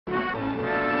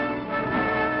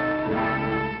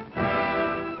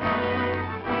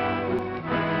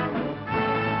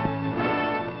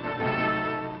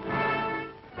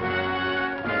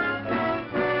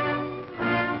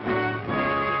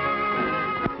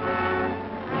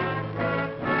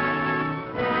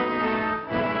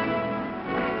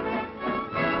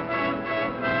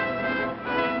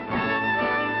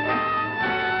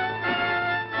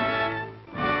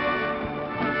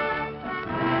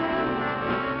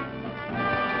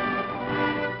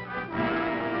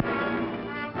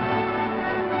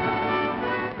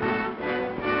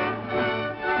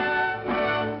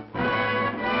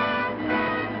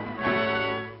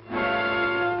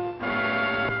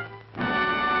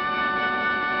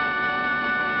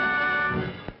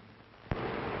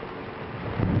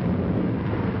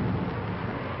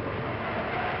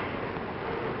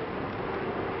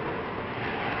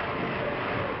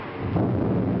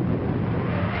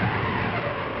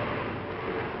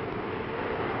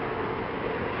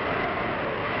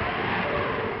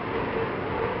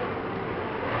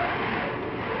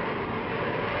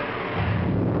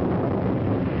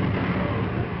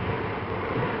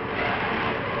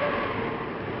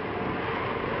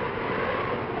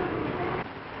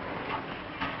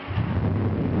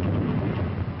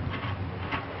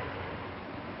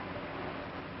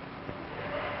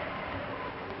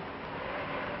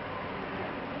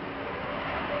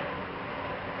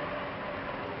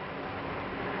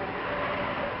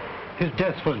His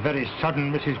death was very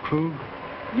sudden, Mrs. Krug.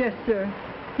 Yes, sir.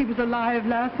 He was alive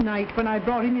last night when I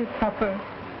brought him his supper.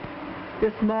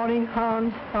 This morning,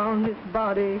 Hans found his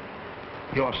body.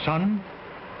 Your son?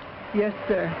 Yes,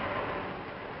 sir.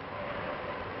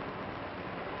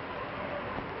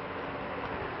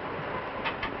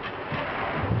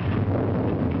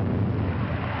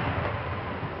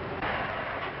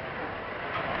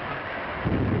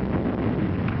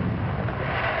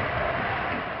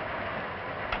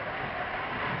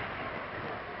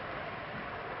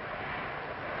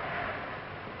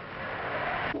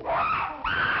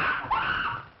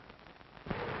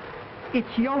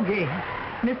 It's Yogi,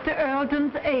 Mr.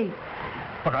 Earleton's aide.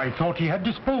 But I thought he had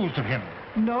disposed of him.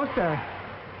 No, sir.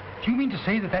 Do you mean to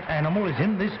say that that animal is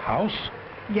in this house?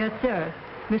 Yes, sir.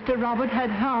 Mr. Robert had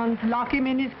Hans lock him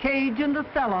in his cage in the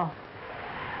cellar.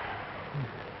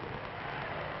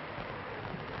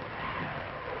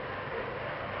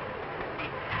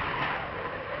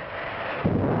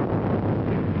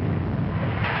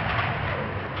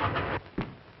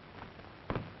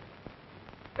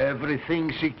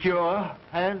 Everything secure,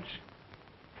 Hans?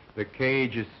 The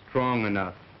cage is strong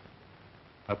enough.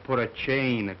 I put a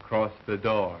chain across the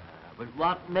door. But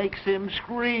what makes him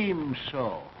scream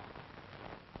so?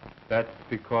 That's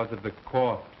because of the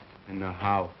corpse in the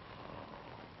house.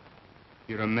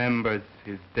 He remembers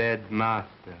his dead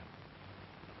master.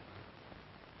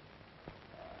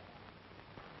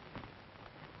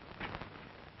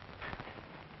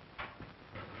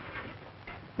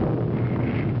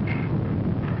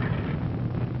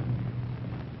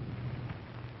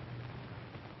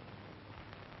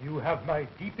 You have my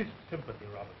deepest sympathy,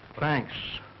 Robert. Thanks,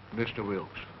 Mr.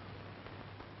 Wilkes.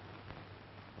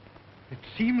 It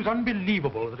seems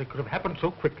unbelievable that it could have happened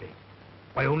so quickly.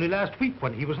 Why, only last week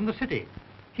when he was in the city.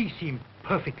 He seemed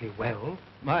perfectly well.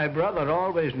 My brother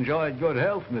always enjoyed good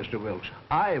health, Mr. Wilkes.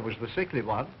 I was the sickly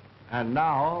one, and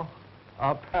now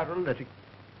a paralytic.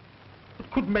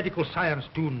 But could medical science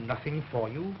do nothing for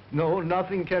you? No,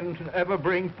 nothing can ever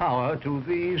bring power to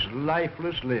these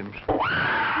lifeless limbs.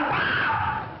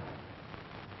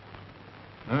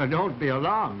 Don't be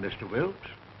alarmed, Mr. Wilkes.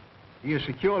 He is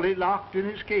securely locked in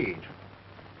his cage.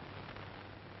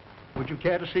 Would you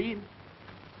care to see him?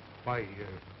 Why,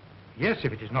 yes,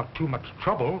 if it is not too much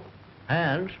trouble.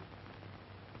 Hans,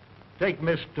 take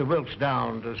Mr. Wilkes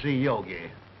down to see Yogi.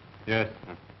 Yes,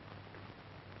 sir.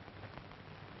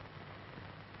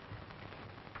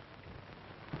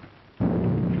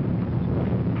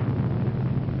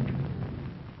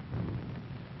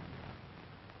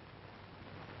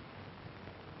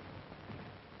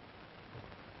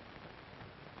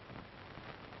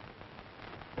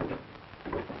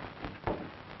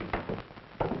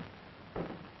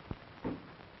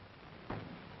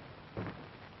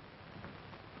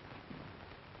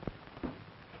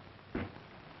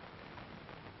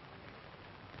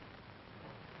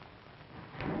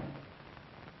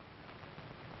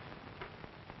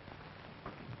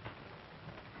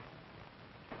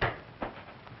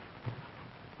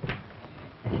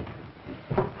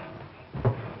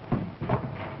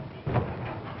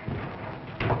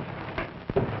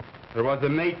 There was a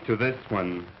mate to this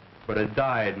one, but it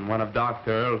died in one of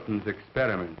Dr. Earleton's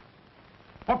experiments.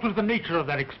 What was the nature of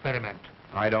that experiment?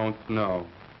 I don't know.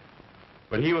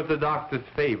 But he was the doctor's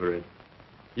favorite.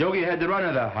 Yogi had the run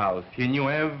of the house. He knew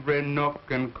every nook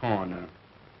and corner.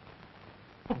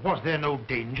 But was there no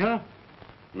danger?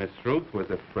 Miss Ruth was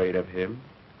afraid of him.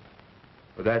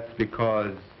 But that's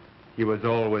because he was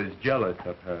always jealous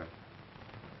of her.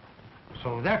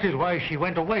 So that is why she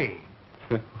went away.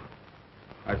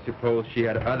 I suppose she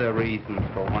had other reasons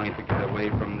for wanting to get away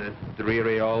from this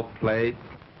dreary old place.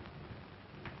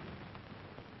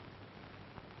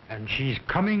 And she's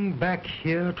coming back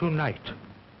here tonight.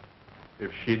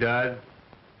 If she does,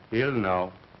 he'll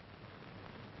know.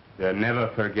 They'll never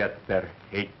forget their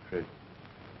hatred.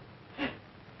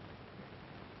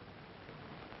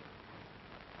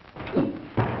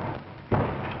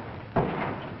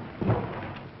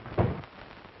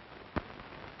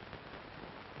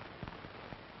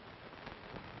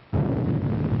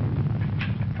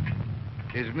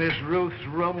 Is Miss Ruth's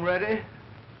room ready?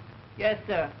 Yes,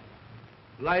 sir.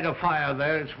 Light a fire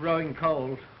there. It's growing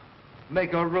cold.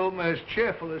 Make her room as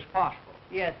cheerful as possible.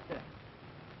 Yes, sir.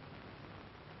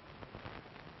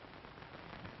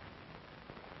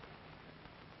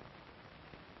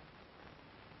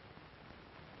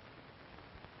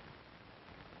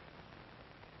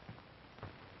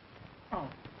 Oh,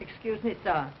 excuse me,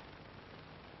 sir.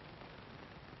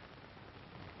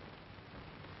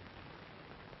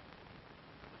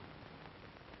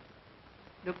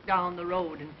 Look down the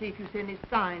road and see if you see any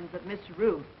signs of Miss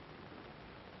Ruth.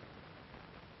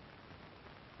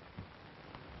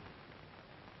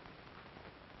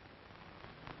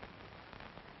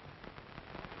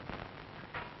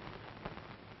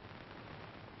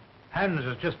 Hans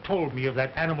has just told me of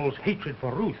that animal's hatred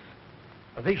for Ruth.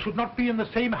 They should not be in the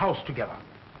same house together.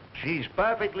 She's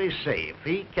perfectly safe.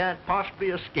 He can't possibly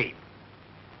escape.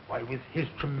 Why, with his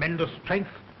tremendous strength,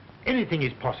 anything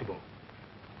is possible.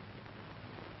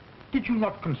 Did you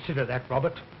not consider that,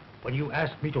 Robert, when you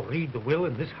asked me to read the will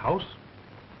in this house?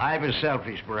 I was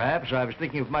selfish, perhaps. I was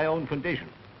thinking of my own condition.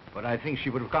 But I think she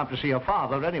would have come to see her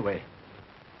father anyway.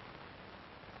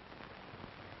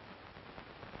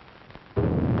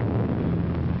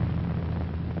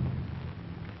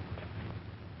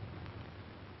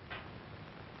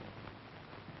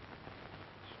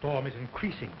 Storm is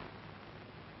increasing.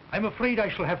 I'm afraid I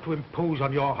shall have to impose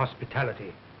on your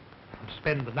hospitality and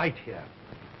spend the night here.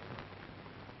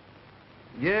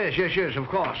 Yes, of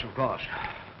course.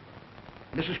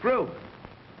 Mrs. Krug.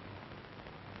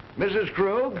 Mrs.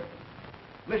 Krug?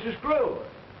 Mrs. Krug!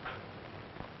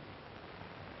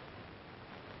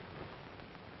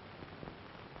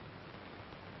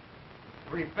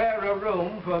 Prepare a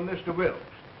room for Mr. Wilkes.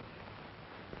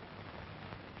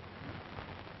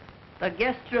 The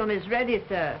guest room is ready,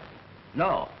 sir.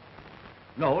 No.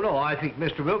 I think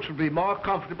Mr. Wilkes would be more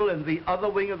comfortable in the other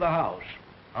wing of the house,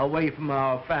 away from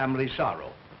our family sorrow.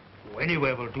 Oh,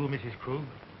 anywhere will do, Mrs. Krug.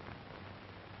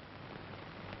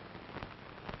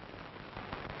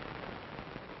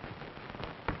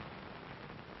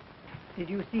 Did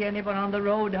you see anyone on the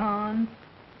road, Hans?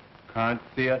 Can't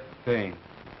see a thing.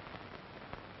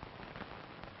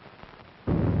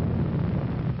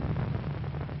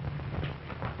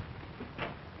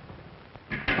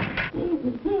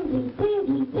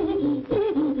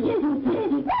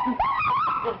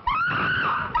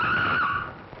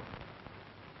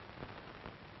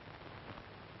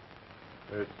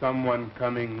 There's someone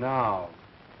coming now.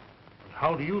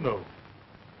 How do you know?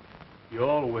 He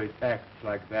always acts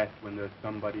like that when there's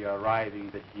somebody arriving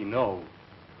that he knows.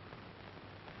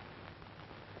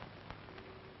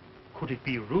 Could it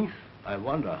be Ruth? I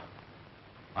wonder.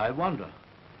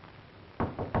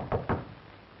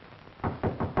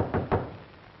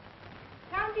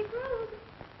 County Krug!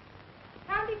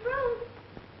 County Krug!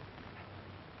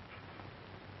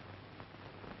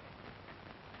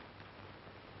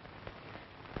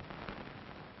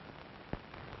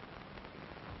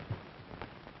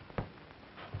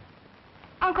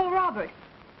 Uncle Robert!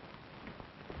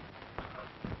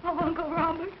 Oh, Uncle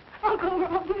Robert! Uncle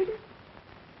Robert!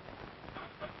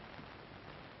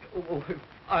 Oh, if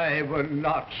I were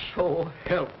not so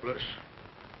helpless.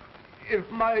 If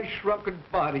my shrunken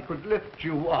body could lift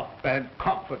you up and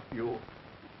comfort you.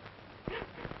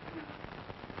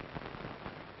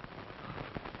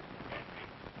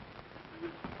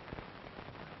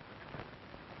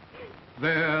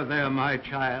 There, my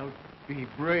child. Be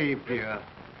brave, dear.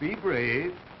 Be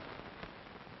brave.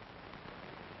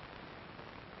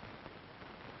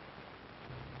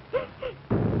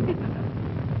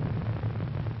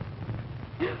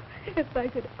 If I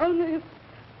could only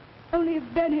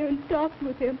have been here and talked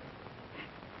with him.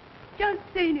 Just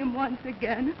seen him once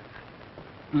again.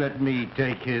 let me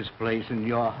take his place in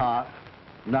your heart,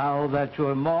 now that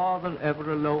you're more than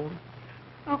ever alone?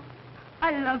 Oh,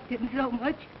 I loved him so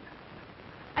much.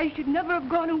 I should never have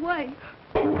gone away.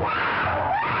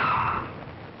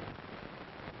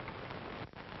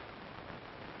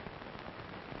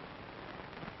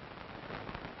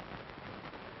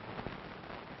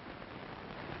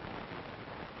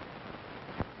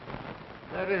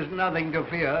 There is nothing to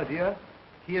fear, dear.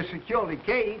 He is securely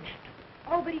caged.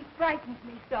 Oh, but he frightens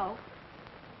me so.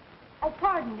 Oh,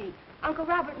 pardon me. Uncle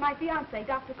Robert, my fiancé,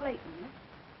 Dr. Clayton.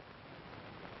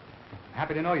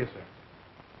 Happy to know you, sir.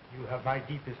 You have my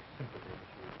deepest sympathy, Miss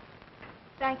Ruth.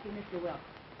 Thank you, Mr. Wilkes.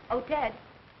 Oh, Ted,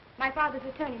 my father's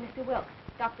attorney, Mr. Wilkes,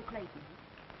 Dr. Clayton.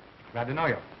 Glad to know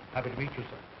you. Happy to meet you,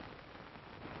 sir.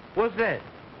 What's that?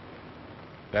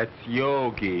 That's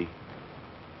Yogi.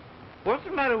 What's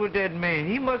the matter with that man?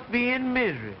 He must be in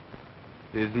misery.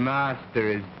 His master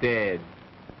is dead.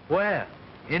 Where?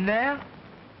 In there?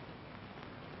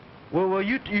 Well,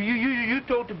 you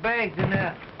told the bank, and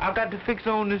I got to fix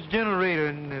on this generator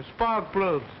and the spark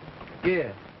plugs.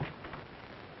 Yeah.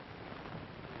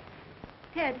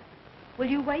 Ted, will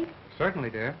you wait?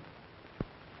 Certainly, dear.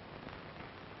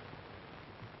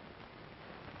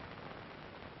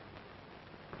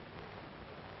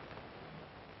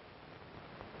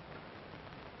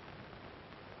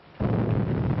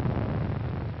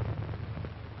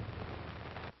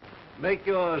 Make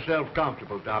yourself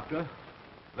comfortable, Doctor.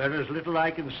 There is little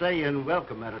I can say in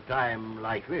welcome at a time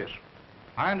like this.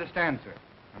 I understand, sir,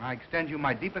 and I extend you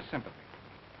my deepest sympathy.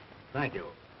 Thank you.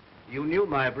 You knew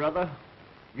my brother.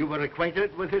 You were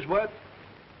acquainted with his work?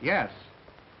 Yes.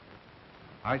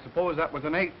 I suppose that was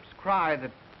an ape's cry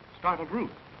that startled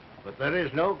Ruth. But there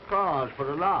is no cause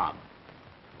for alarm.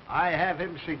 I have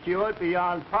him secured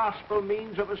beyond possible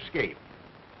means of escape.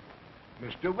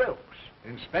 Mr. Wilkes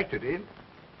inspected him.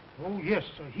 Oh, yes,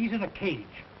 sir. He's in a cage.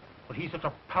 But he's such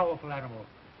a powerful animal.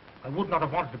 I would not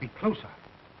have wanted to be closer.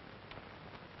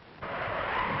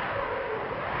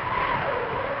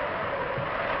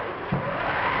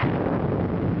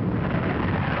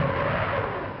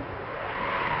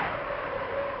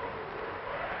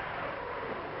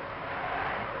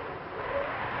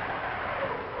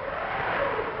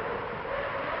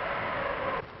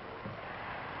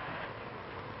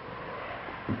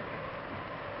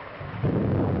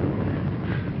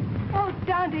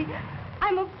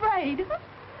 I'm afraid.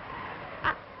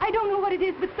 I don't know what it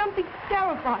is, but something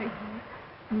terrifies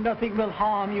me. Nothing will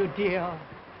harm you, dear.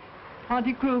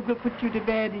 Auntie Krug will put you to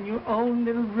bed in your own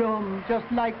little room, just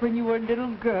like when you were a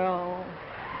little girl.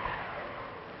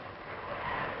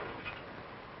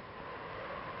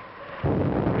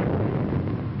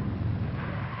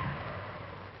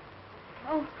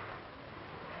 Oh,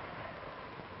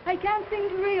 I can't seem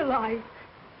to realize.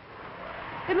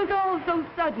 It was all so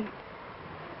sudden.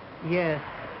 Yes,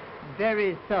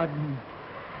 very sudden.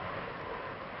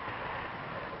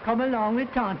 Come along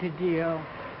with Tante, dear.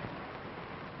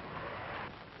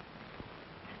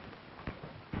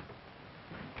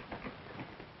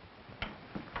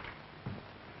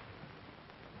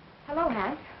 Hello,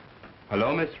 Hans.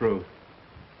 Hello, Miss Ruth.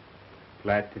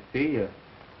 Glad to see you.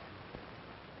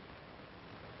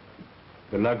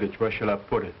 The luggage, where shall I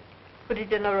put it? Put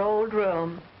it in our old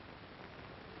room.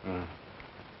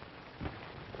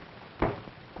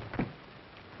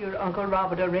 Your Uncle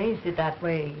Robert arranged it that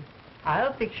way.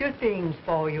 I'll fix your things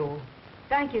for you.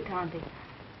 Thank you, Tante.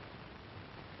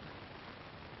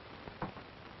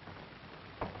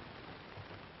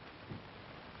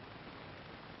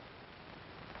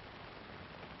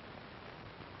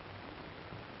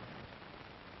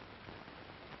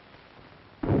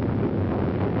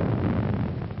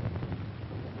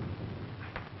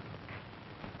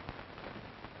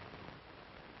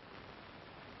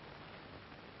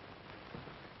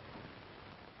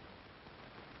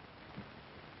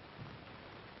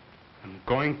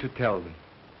 Going to tell them.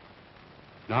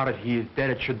 Now that he is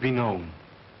dead, it should be known.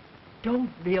 Don't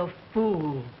be a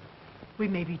fool. We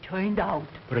may be turned out.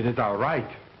 But it is our right.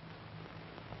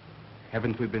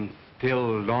 Haven't we been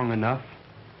still long enough?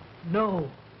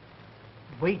 No.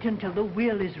 Wait until the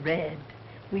will is read.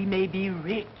 We may be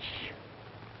rich.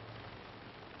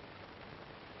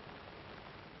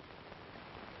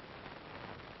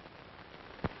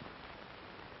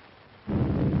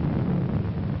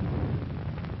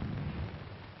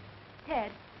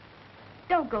 Ted,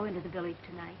 don't go into the village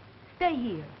tonight. Stay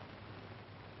here.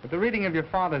 But the reading of your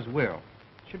father's will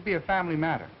should be a family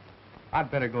matter. I'd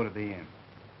better go to the inn.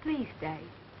 Please stay.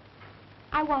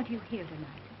 I want you here tonight.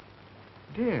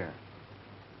 Dear,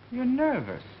 you're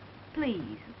nervous.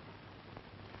 Please.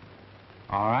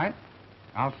 All right,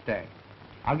 I'll stay.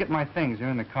 I'll get my things. They're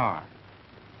in the car.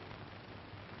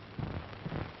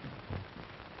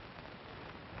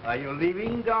 Are you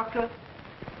leaving, Doctor?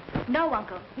 No,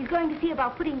 Uncle. He's going to see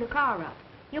about putting the car up.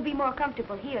 You'll be more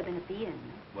comfortable here than at the inn.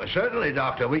 Well, certainly,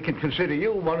 Doctor. We can consider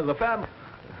you one of the family.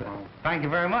 Well, thank you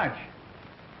very much.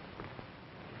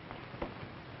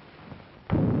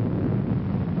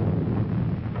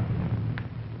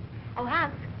 Oh,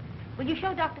 Hans, will you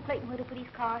show Dr. Clayton where to put his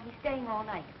car? He's staying all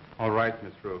night. All right,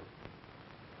 Miss Ruth.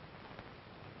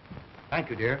 Thank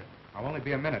you, dear. I'll only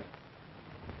be a minute.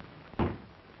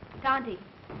 Tonty,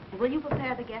 will you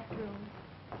prepare the guest room?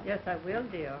 Yes, I will,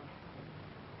 dear.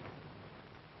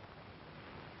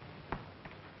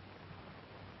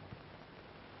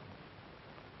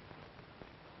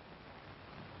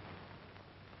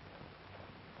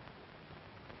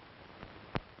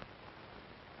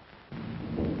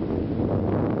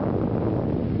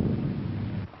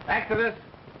 Exodus!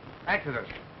 Exodus!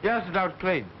 Yes, Dr.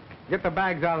 Clayton. Get the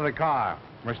bags out of the car.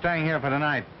 We're staying here for the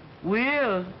night. We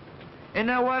is. Isn't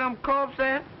that why them cops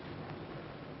at?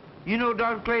 You know,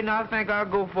 Dr. Clayton, I think I'll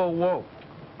go for a walk.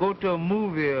 Go to a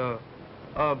movie or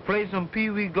play some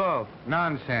pee-wee golf.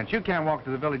 Nonsense. You can't walk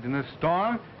to the village in this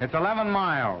storm. It's 11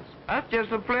 miles. That's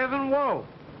just a pleasant walk.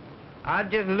 I'd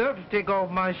just love to take off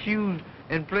my shoes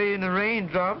and play in the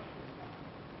raindrops.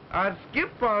 I'd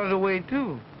skip part of the way,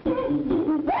 too.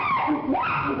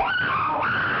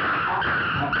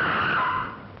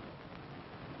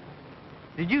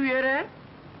 Did you hear that?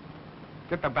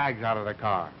 Get the bags out of the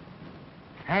car.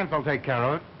 Hans will take care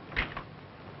of it.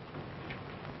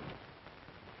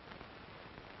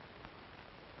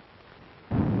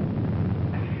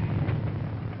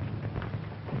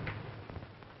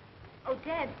 Oh,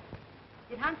 Ted,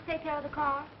 did Hans take care of the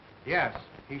car? Yes.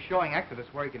 He's showing Exodus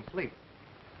where he can sleep.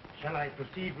 Shall I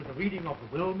proceed with the reading of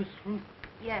the will, Miss Ruth?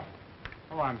 Yes.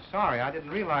 Oh, I'm sorry. I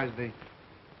didn't realize the...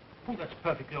 Oh, that's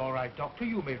perfectly all right, Doctor.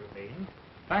 You may remain.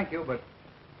 Thank you, but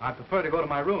I prefer to go to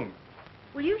my room.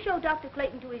 Will you show Dr.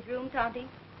 Clayton to his room, Tonty?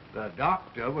 The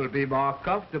doctor will be more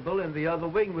comfortable in the other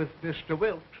wing with Mr.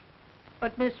 Wilt.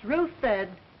 But Miss Ruth said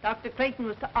Dr. Clayton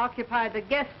was to occupy the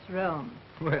guest room.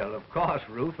 Well, of course,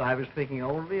 Ruth, I was thinking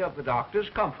only of the doctor's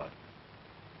comfort.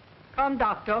 Come,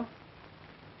 Doctor.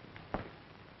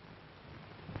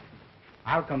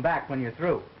 I'll come back when you're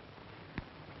through.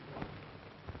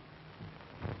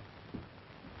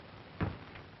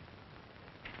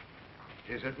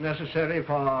 Is it necessary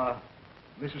for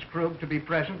Mrs. Krug to be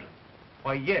present?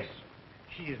 Why, yes.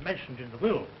 She is mentioned in the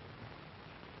will.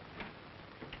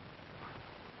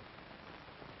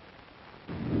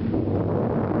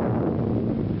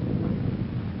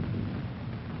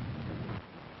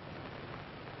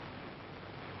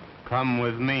 Come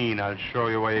with me and I'll show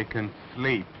you where you can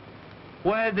sleep.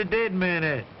 Where's the dead man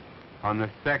at? On the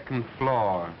second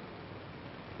floor.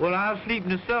 Well, I'll sleep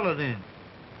in the cellar then.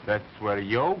 That's where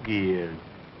Yogi is.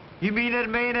 You mean that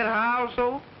man at her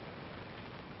household?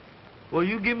 Well,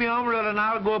 you give me an umbrella and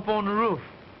I'll go up on the roof.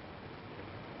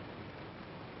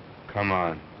 Come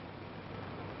on.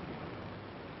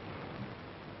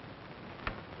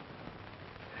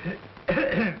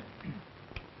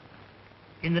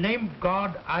 In the name of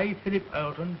God, I, Philip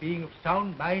Earlton, being of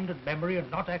sound mind and memory and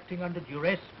not acting under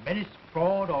duress, menace,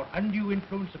 fraud, or undue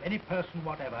influence of any person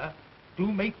whatever,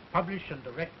 do make, publish, and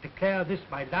declare this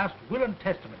my last will and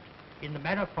testament in the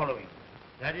manner following.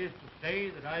 That is to say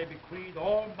that I bequeath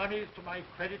all monies to my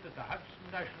credit at the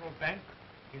Hudson National Bank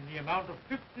in the amount of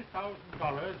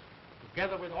 $50,000,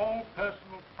 together with all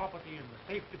personal property in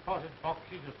the safe deposit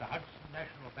boxes of the Hudson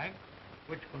National Bank,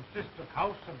 which consists of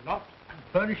house and lot and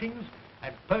furnishings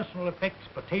and personal effects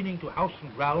pertaining to house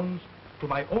and grounds, to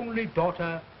my only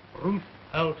daughter, Ruth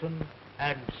Earlton,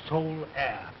 and sole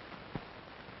heir.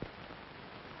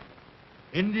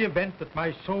 In the event that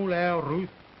my sole heir, Ruth,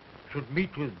 should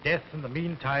meet with death in the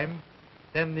meantime,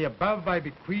 then the above I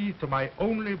bequeath to my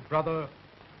only brother,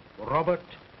 Robert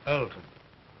Earlton.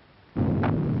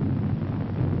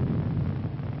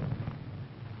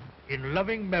 In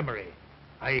loving memory,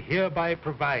 I hereby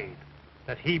provide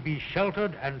that he be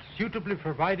sheltered and suitably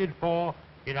provided for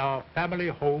in our family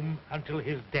home until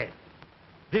his death.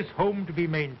 This home to be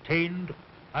maintained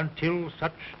until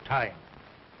such time.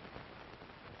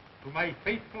 To my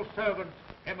faithful servant,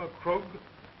 Emma Krug,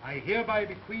 I hereby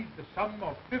bequeath the sum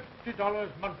of $50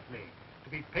 monthly to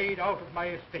be paid out of my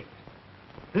estate.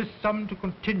 This sum to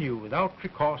continue without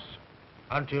recourse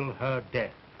until her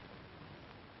death.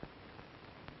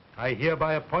 I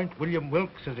hereby appoint William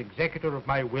Wilkes as executor of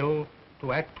my will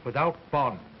to act without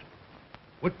bond.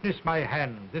 Witness my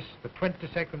hand this the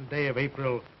 22nd day of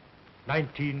April,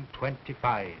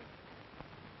 1925.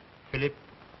 Philip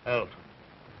Earlton.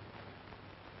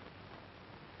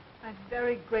 I'm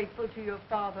very grateful to your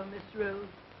father, Miss Rose.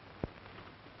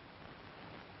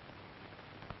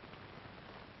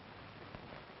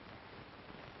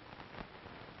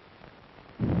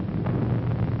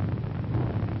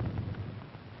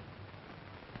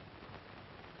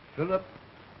 Philip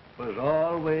was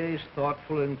always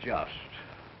thoughtful and just.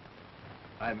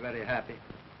 I'm very happy.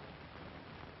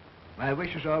 My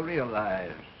wishes are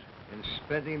realized in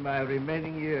spending my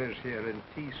remaining years here in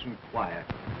peace and quiet.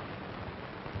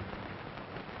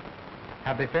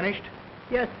 Have they finished?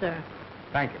 Yes, sir.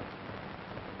 Thank you.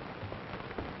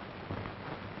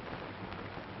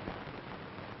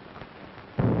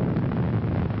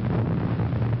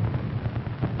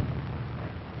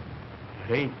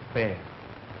 It ain't fair.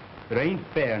 It ain't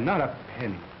fair, not a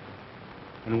penny.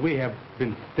 And we have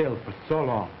been still for so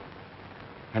long.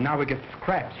 And now we get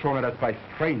scraps thrown at us by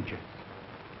strangers.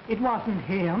 It wasn't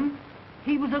him.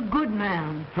 He was a good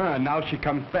man. Now she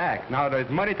comes back. Now there's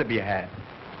money to be had.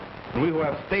 And we who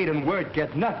have stayed in word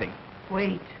get nothing.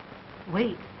 Wait.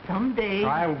 Someday.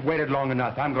 I've waited long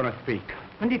enough. I'm going to speak.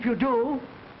 And if you do,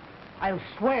 I'll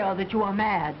swear that you are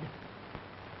mad.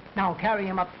 Now carry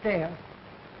him upstairs.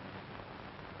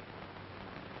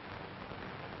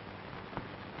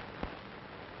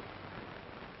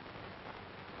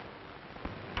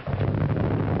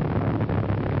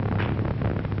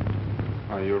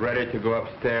 Are you ready to go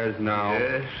upstairs now?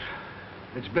 Yes.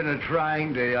 It's been a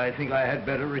trying day. I think I had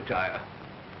better retire.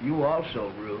 You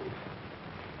also, Ruth.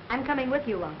 I'm coming with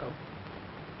you, Uncle.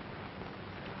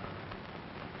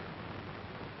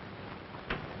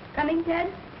 Coming,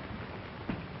 Ted?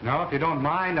 No, if you don't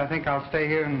mind, I think I'll stay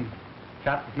here and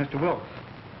chat with Mr. Wilkes.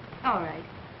 All right.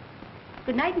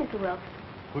 Good night, Mr. Wilkes.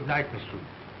 Good night, Miss Ruth.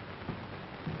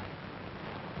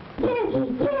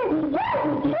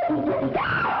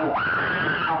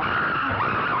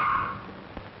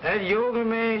 That yoga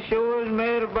man sure is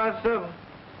mad about something.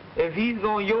 If he's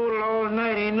gonna yodel all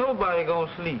night, ain't nobody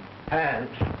gonna sleep. Hans,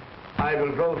 I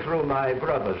will go through my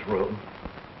brother's room.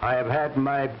 I have had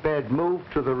my bed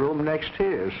moved to the room next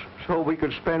his, so we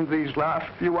could spend these last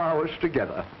few hours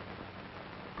together.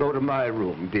 Go to my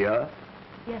room, dear.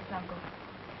 Yes, Uncle.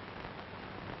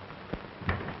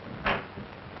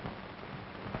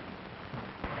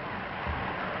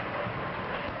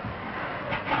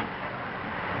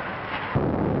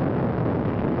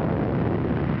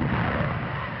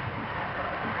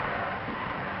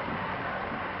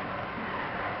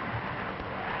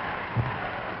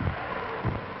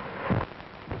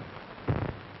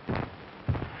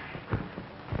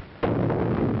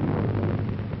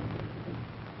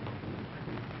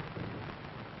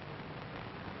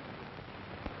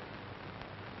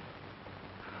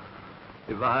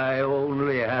 If I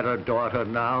only had a daughter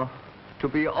now, to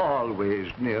be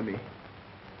always near me.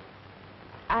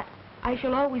 I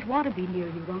shall always want to be near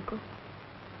you, Uncle.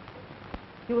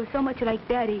 You are so much like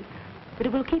Daddy that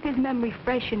it will keep his memory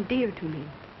fresh and dear to me.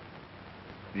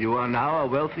 You are now a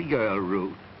wealthy girl,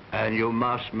 Ruth, and you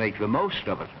must make the most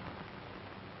of it.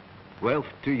 Wealth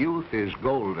to youth is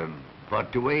golden,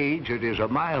 but to age it is a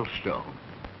milestone.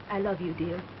 I love you,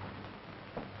 dear.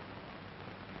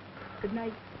 Good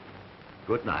night.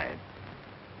 Good night.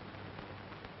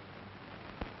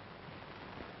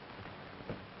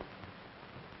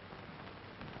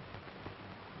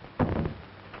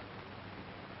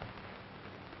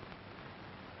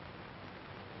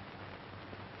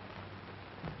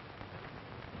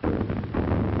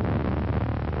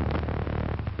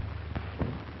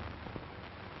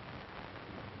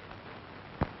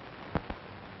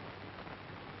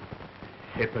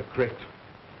 Hypocrite.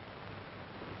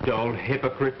 Dull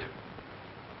hypocrite.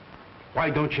 Why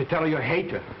don't you tell her you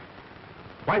hate her?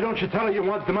 Why don't you tell her you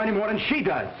want the money more than she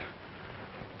does?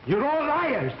 You're all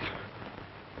liars.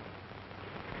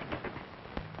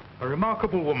 A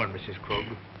remarkable woman, Mrs. Krug.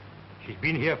 She's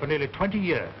been here for nearly 20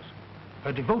 years.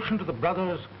 Her devotion to the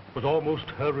brothers was almost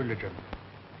her religion.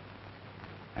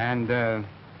 And,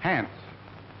 Hans,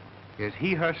 is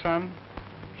he her son?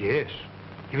 Yes.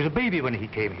 He was a baby when he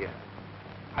came here.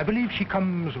 I believe she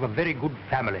comes of a very good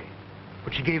family,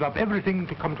 but she gave up everything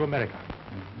to come to America.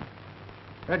 Mm-hmm.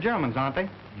 They're Germans, aren't they?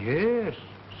 Yes,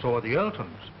 so are the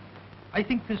Eltons. I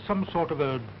think there's some sort of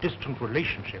a distant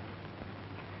relationship.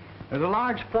 There's a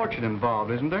large fortune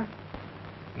involved, isn't there?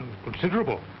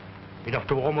 Considerable. Enough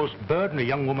to almost burden a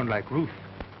young woman like Ruth.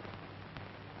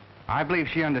 I believe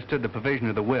she understood the provision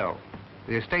of the will.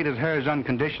 The estate is hers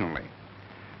unconditionally.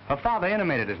 Her father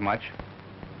intimated as much.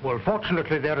 Well,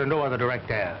 fortunately, there are no other direct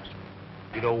heirs.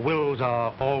 You know, wills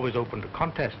are always open to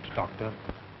contest, Doctor.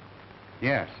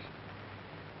 Yes.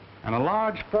 And a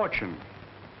large fortune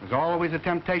is always a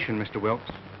temptation, Mr. Wilkes.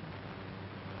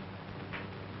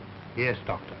 Yes,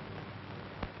 Doctor.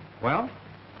 Well,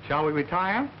 shall we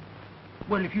retire?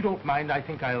 Well, if you don't mind, I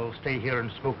think I'll stay here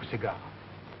and smoke a cigar.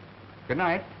 Good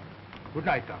night. Good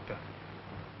night, Doctor.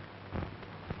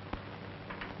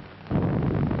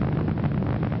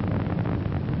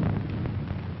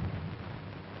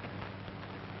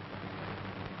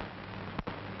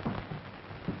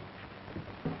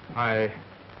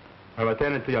 I've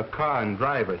attended to your car and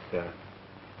driver, sir.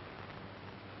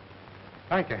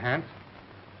 Thank you, Hans.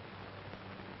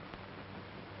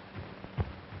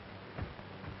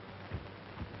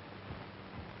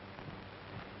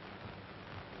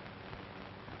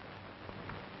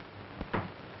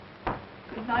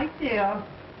 Good night, dear.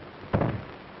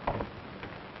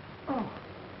 Oh,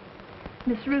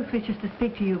 Miss Ruth wishes to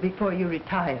speak to you before you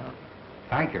retire.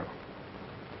 Thank you.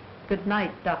 Good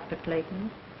night, Dr.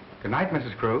 Clayton. Good night,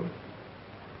 Mrs. Krug.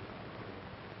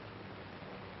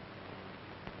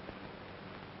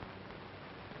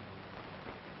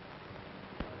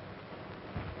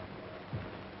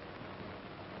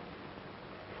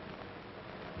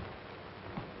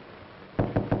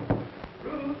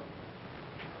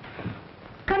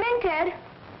 Come in, Ted.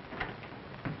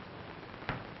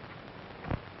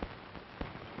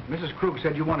 Mrs. Krug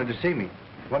said you wanted to see me.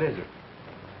 What is it?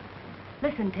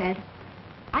 Listen, Ted.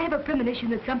 I have a premonition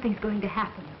that something's going to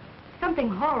happen. Something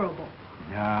horrible.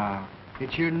 No,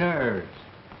 it's your nerves.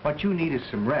 What you need is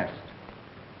some rest.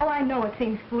 Oh, I know it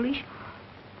seems foolish,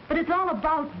 but it's all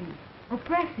about me,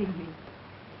 oppressing me.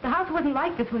 The house wasn't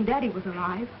like this when Daddy was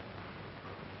alive.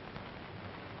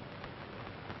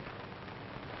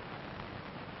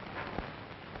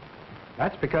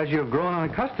 That's because you've grown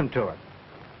unaccustomed to it.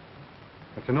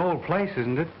 It's an old place,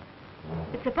 isn't it?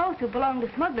 It's supposed to belong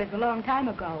to smugglers a long time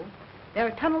ago. There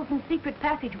are tunnels and secret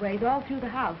passageways all through the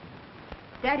house.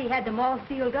 Daddy had them all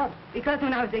sealed up, because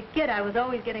when I was a kid, I was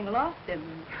always getting lost in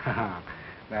them.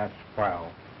 That's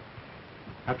swell.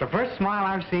 That's the first smile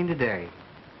I've seen today.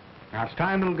 Now, it's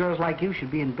time little girls like you should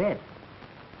be in bed.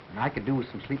 And I could do with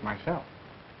some sleep myself.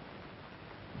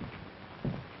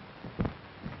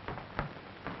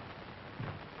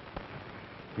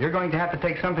 You're going to have to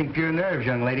take something for your nerves,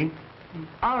 young lady.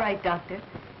 All right, Doctor.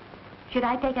 Should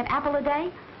I take an apple a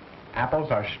day?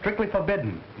 Apples are strictly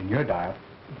forbidden in your diet.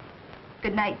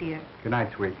 Good night, dear. Good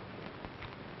night, sweet.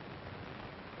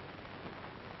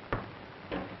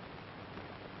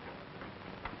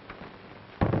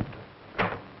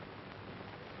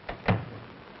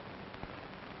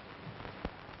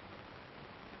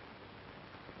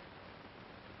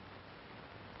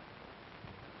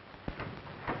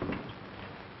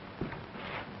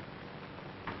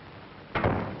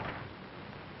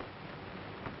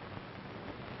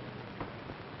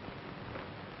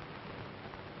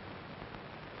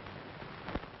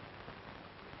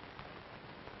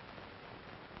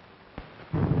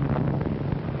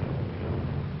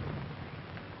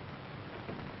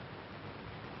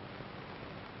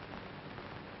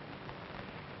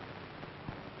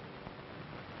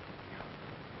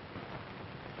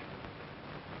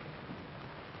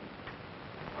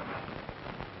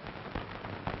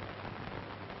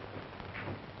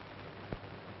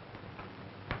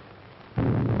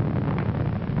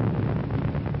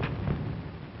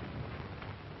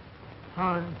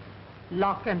 Hans,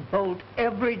 lock and bolt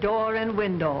every door and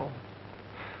window.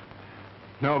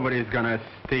 Nobody's gonna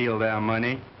steal their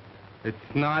money.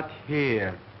 It's not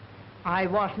here. I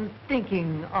wasn't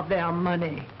thinking of their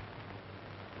money.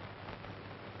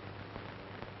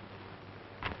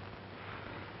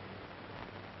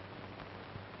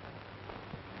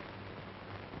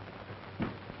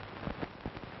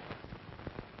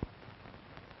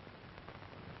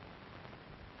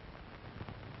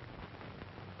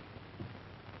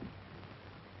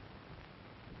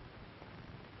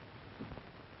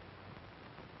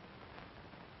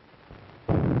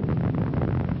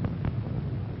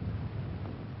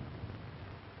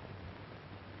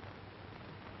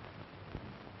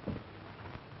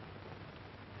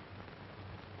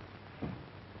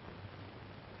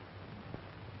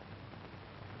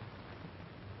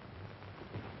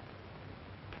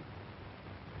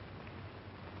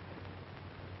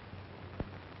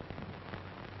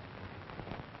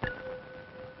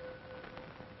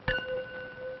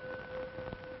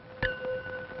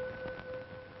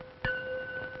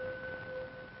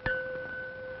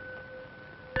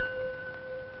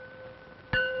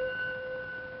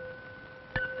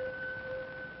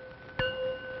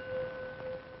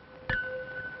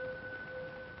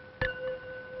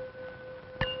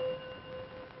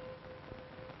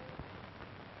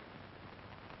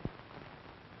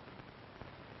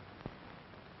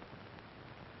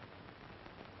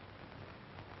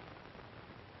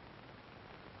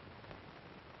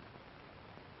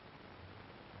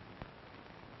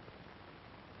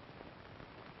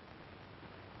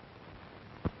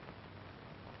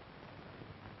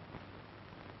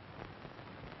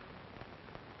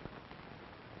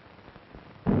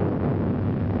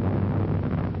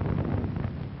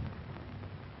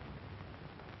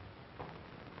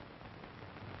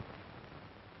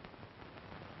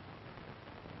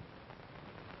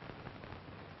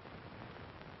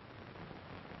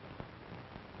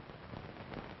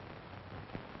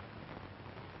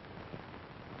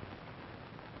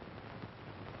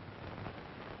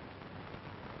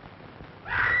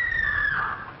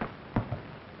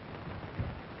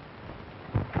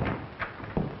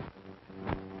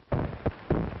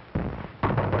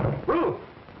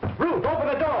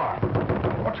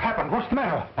 What's the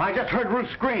matter? I just heard Ruth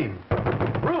scream.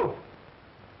 Ruth!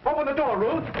 Open the door,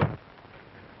 Ruth!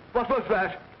 What was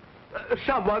that?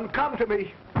 Someone come to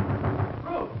me.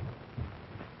 Ruth!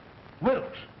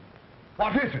 Wilkes!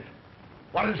 What is it?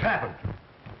 What has happened?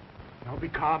 Now be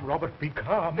calm, Robert, be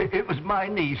calm. It was my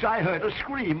niece. I heard her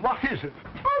scream. What is it?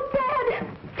 Oh, Dad!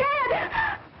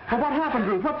 Dad! Well, what happened,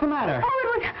 Ruth? What's the matter?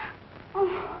 Oh, it was...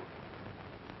 Oh.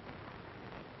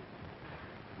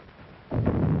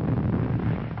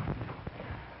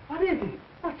 What is it?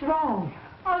 What's wrong?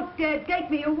 Oh, Dad, take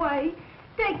me away.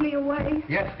 Take me away.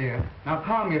 Yes, dear. Now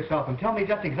calm yourself and tell me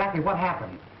just exactly what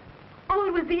happened. Oh,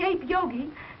 it was the ape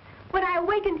Yogi. When I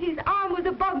awakened, his arm was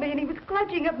above me and he was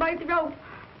clutching at my throat.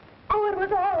 Oh, it was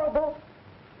horrible.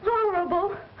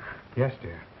 Horrible. Yes,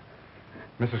 dear.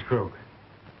 Mrs. Krug.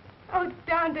 Oh,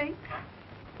 Dante.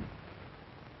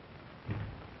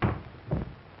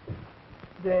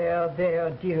 There,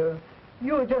 dear.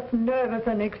 You're just nervous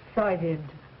and excited.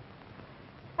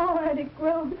 Oh, Auntie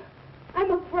Krug. I'm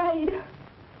afraid.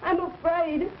 I'm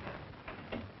afraid.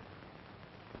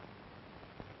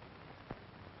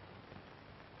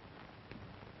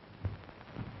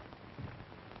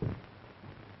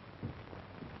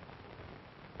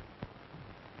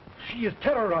 She is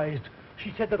terrorized.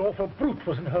 She said that awful brute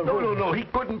was in her room. No. He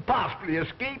couldn't possibly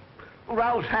escape.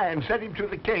 Rouse Hand, send him to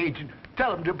the cage and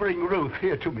tell him to bring Ruth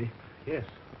here to me. Yes.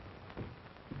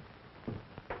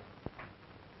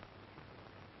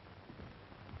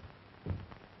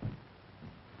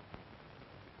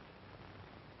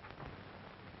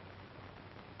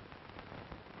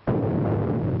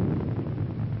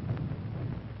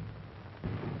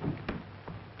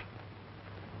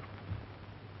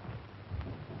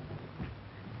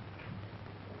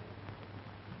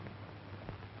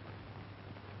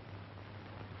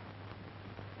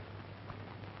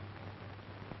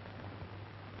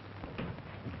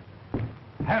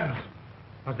 Hans,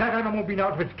 has that animal been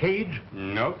out of its cage?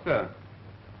 No, sir.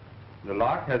 The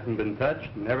lock hasn't been touched,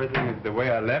 and everything is the way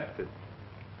I left it.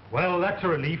 Well, that's a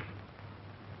relief.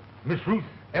 Miss Ruth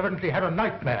evidently had a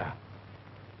nightmare.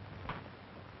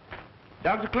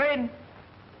 Dr. Clayton?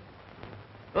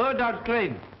 Oh, Dr.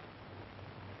 Clayton.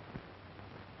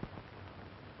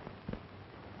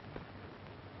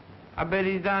 I bet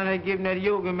he's down there giving that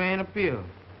yoga man a pill.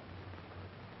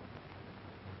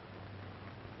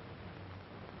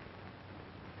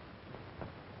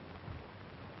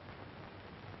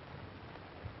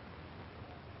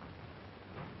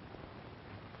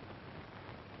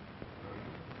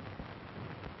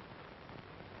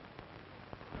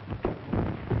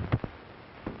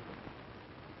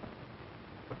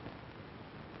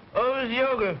 Oh, Miss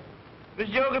Yoga. Miss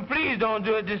Yoga, please don't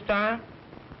do it this time.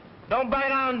 Don't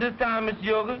bite on this time, Miss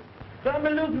Yoga. Cut me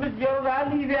loose, Miss Yoga.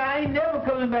 I'll leave you. I ain't never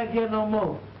coming back here no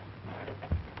more.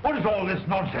 What is all this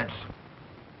nonsense?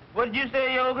 What did you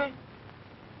say, Yoga?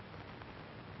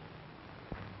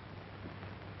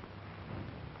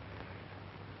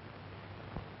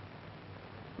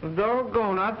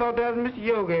 Doggone, I thought that was Mr.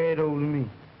 Yoga had hold of me.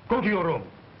 Go to your room.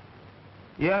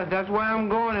 Yeah, that's why I'm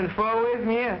going and far away from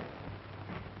here.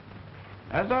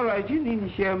 That's all right. You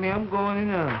needn't share me. I'm going in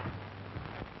now.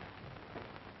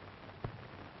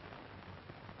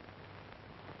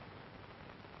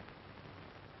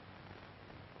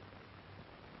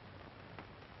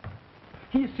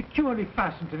 He is securely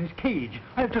fastened in his cage.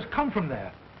 I have just come from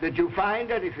there. Did you find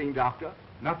anything, Doctor?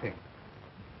 Nothing.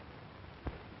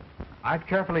 I've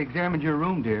carefully examined your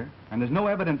room, dear, and there's no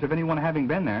evidence of anyone having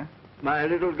been there. My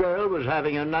little girl was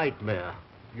having a nightmare.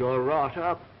 You're wrought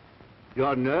up.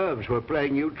 Your nerves were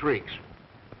playing you tricks.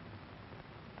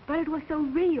 But it was so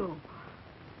real.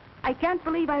 I can't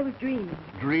believe I was dreaming.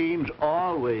 Dreams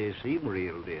always seem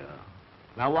real, dear.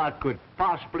 Now, what could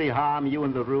possibly harm you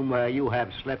in the room where you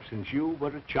have slept since you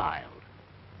were a child?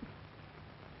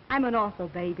 I'm an awful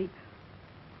baby.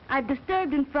 I've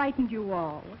disturbed and frightened you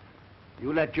all.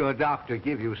 You let your doctor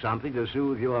give you something to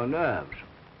soothe your nerves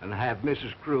and have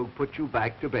Mrs. Krug put you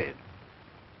back to bed.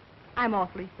 I'm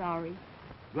awfully sorry.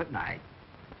 Good night.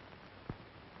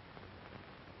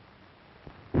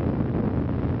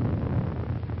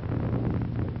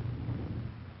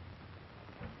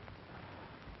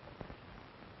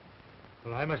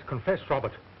 Well, I must confess,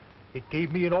 Robert, it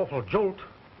gave me an awful jolt.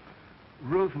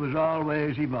 Ruth was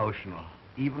always emotional,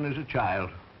 even as a child.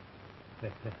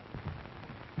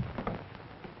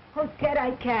 Oh, Ted,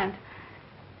 I can't.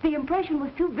 The impression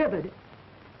was too vivid.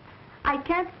 I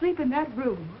can't sleep in that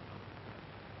room.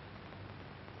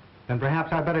 Then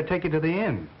perhaps I'd better take you to the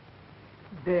inn.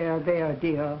 There,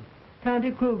 dear.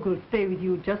 Tante Krug will stay with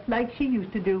you just like she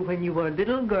used to do when you were a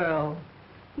little girl.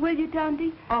 Will you,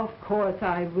 Tante? Of course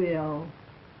I will.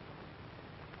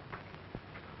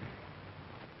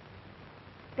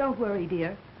 Don't worry,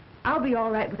 dear. I'll be all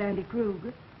right with Andy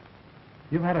Krug.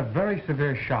 You've had a very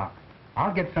severe shock.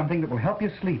 I'll get something that will help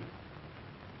you sleep.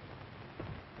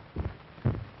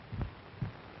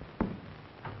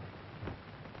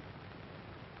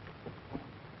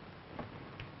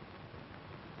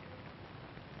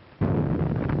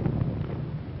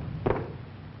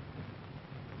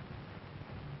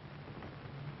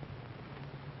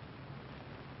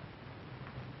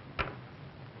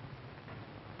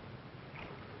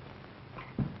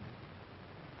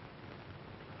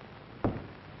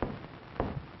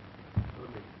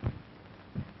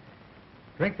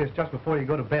 Drink this just before you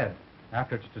go to bed,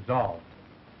 after it's dissolved.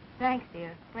 Thanks,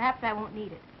 dear. Perhaps I won't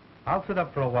need it. I'll sit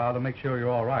up for a while to make sure you're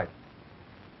all right.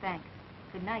 Thanks.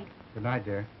 Good night. Good night,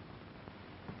 dear.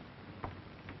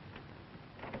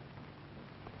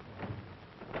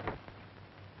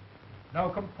 Now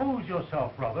compose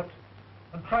yourself, Robert,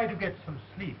 and try to get some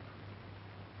sleep.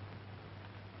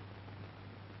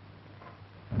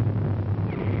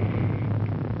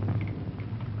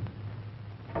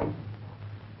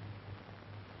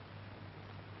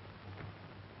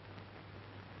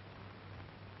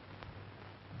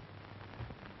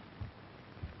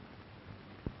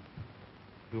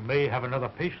 You may have another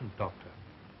patient, Doctor.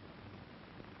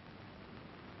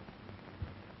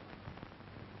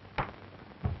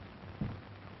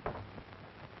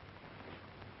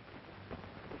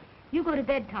 You go to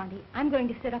bed, Tonty. I'm going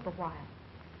to sit up a while.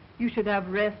 You should have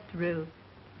rest, Ruth.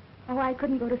 Oh, I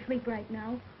couldn't go to sleep right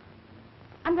now.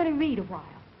 I'm going to read a while.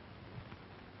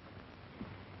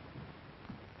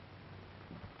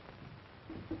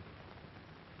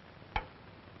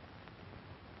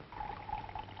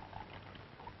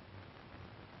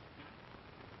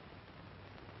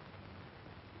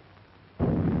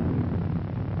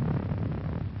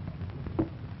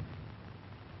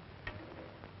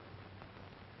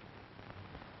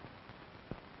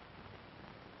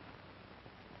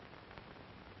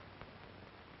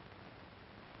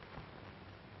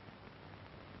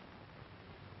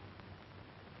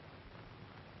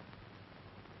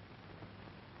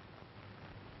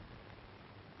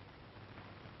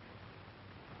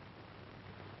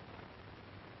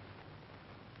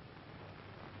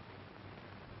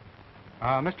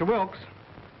 Mr. Wilkes,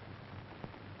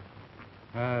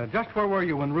 just where were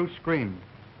you when Ruth screamed?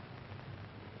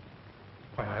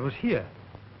 Why, I was here,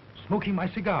 smoking my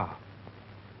cigar.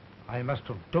 I must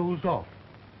have dozed off.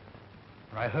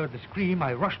 When I heard the scream,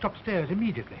 I rushed upstairs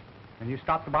immediately. And you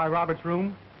stopped by Robert's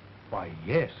room? Why,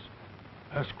 yes.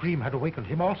 Her scream had awakened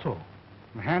him also.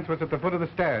 And Hans was at the foot of the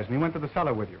stairs, and he went to the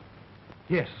cellar with you.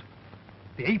 Yes.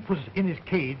 The ape was in his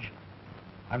cage,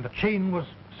 and the chain was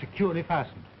securely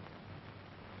fastened.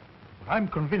 But I'm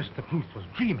convinced that Ruth was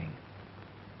dreaming.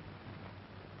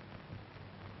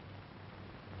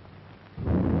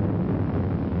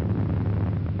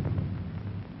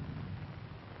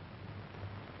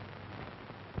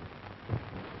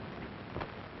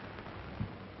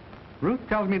 Ruth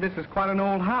tells me this is quite an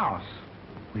old house.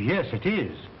 Yes, it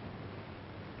is.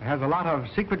 It has a lot of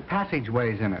secret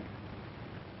passageways in it.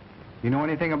 You know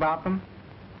anything about them?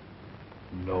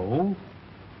 No,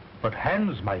 but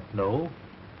Hans might know.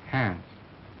 Hans.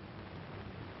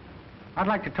 I'd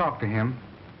like to talk to him.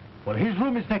 Well, his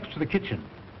room is next to the kitchen.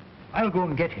 I'll go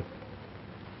and get him.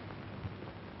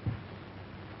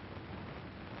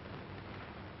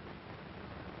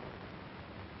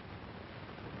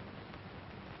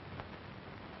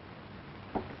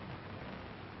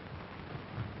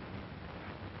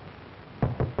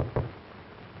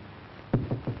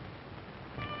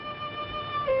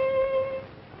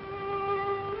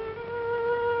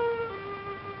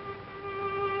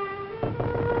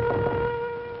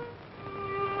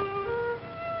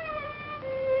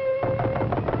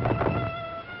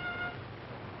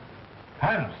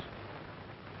 Hans!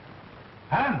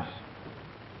 Hans!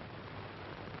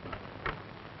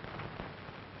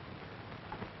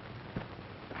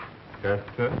 Yes,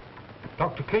 sir?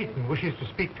 Dr. Clayton wishes to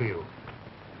speak to you.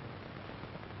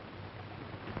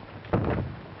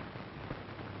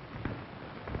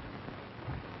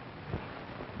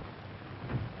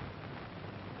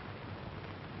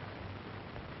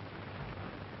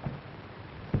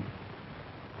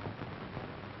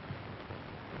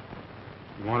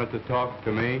 You wanted to talk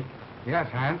to me? Yes,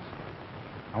 Hans.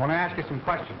 I want to ask you some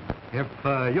questions. If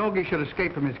Yogi should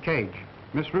escape from his cage,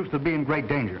 Miss Ruth would be in great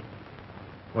danger.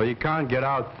 Well, you can't get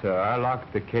out, sir. I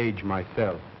locked the cage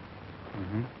myself.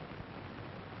 Mm-hmm.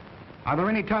 Are there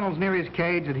any tunnels near his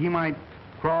cage that he might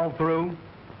crawl through?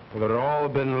 Well, they'd all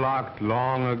been locked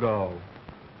long ago.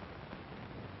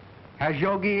 Has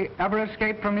Yogi ever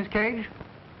escaped from his cage?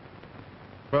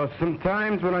 Well,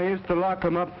 sometimes when I used to lock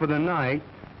him up for the night,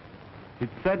 He'd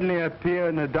suddenly appear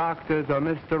in the doctor's or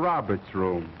Mr. Roberts'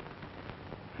 room.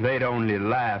 They'd only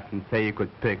laugh and say he could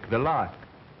pick the lock.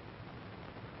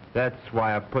 That's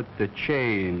why I put the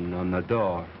chain on the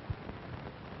door.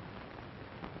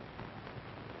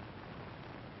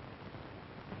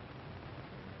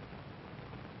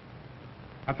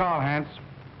 That's all, Hans.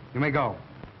 You may go.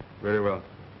 Very well.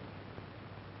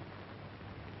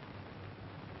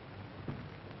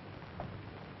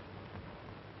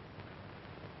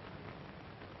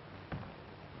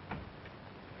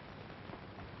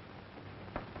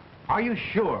 Are you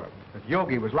sure that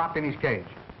Yogi was locked in his cage?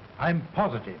 I'm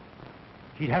positive.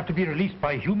 He'd have to be released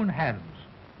by human hands.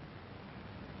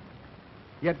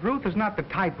 Yet Ruth is not the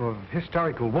type of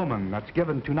hysterical woman that's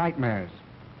given to nightmares.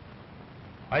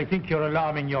 I think you're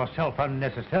alarming yourself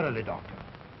unnecessarily, Doctor.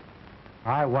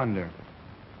 I wonder.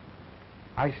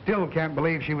 I still can't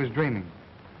believe she was dreaming.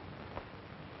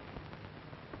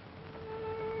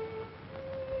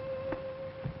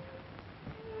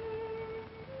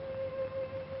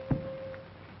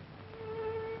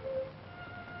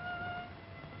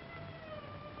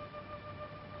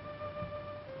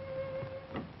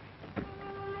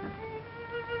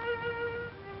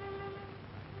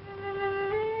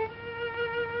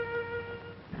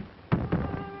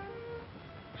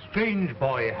 Strange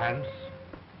boy, Hans.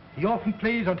 He often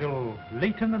plays until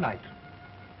late in the night.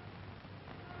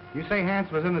 You say Hans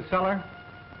was in the cellar?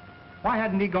 Why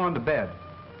hadn't he gone to bed?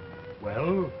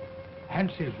 Well,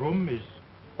 Hans's room is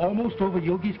almost over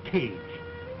Yogi's cage.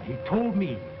 He told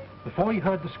me, before he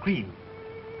heard the scream,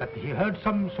 that he heard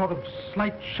some sort of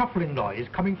slight shuffling noise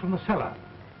coming from the cellar,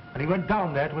 and he went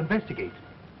down there to investigate.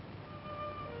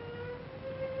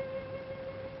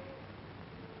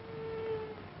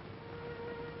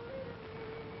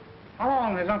 How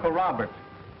long has Uncle Robert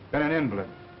been an invalid?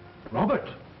 Robert?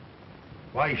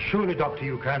 Why, surely, Doctor,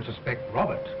 you can't suspect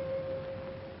Robert.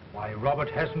 Why,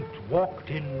 Robert hasn't walked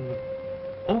in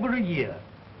over a year.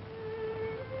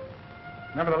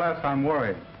 Nevertheless, I'm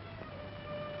worried.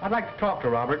 I'd like to talk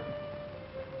to Robert.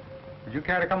 Would you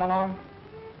care to come along?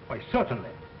 Why,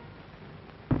 certainly.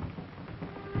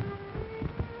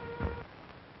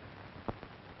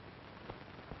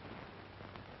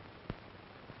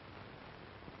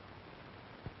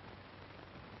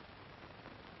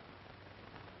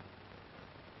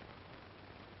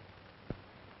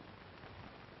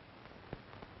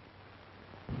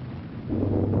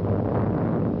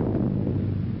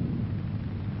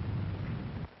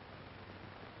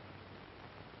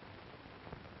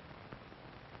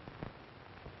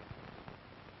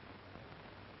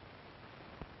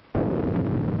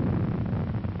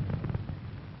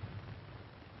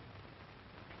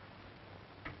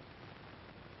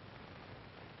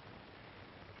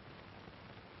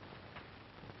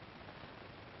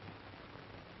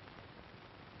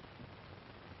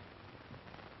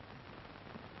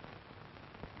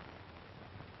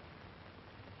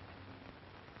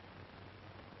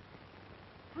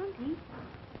 Tonty?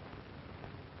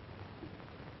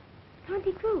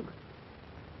 Tonty Krug.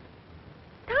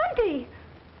 Tonty!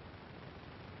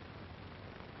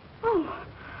 Oh.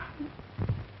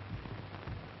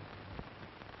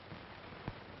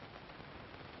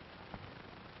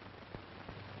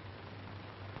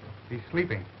 He's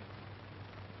sleeping.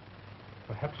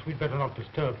 Perhaps we'd better not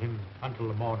disturb him until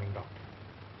the morning, Doctor.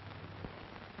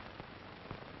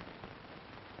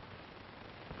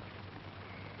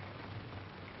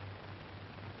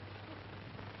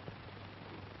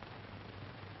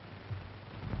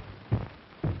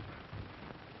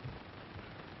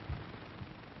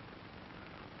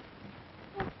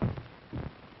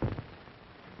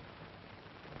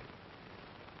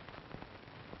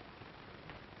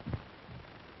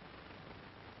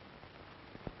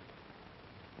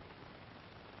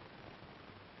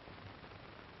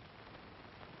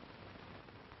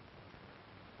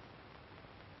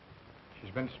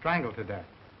 She's been strangled to death.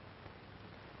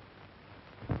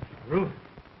 Ruth?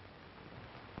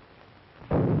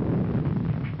 It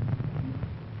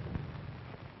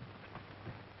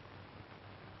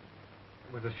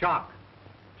was a shock.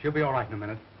 She'll be all right in a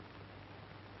minute.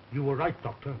 You were right,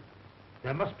 Doctor.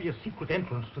 There must be a secret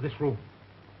entrance to this room.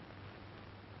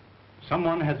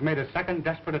 Someone has made a second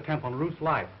desperate attempt on Ruth's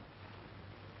life.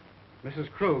 Mrs.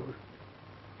 Krug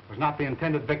was not the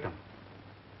intended victim.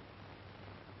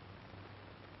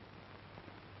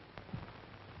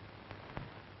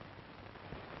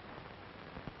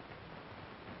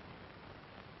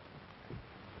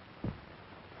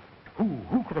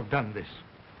 Who could have done this?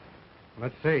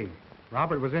 Let's see.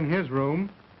 Robert was in his room.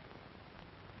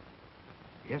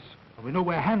 Yes, we know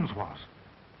where Hans was.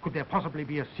 Could there possibly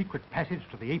be a secret passage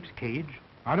to the ape's cage?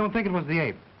 I don't think it was the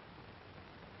ape.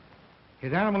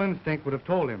 His animal instinct would have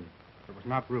told him it was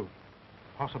not Ruth.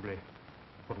 Possibly.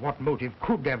 But what motive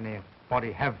could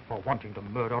anybody have for wanting to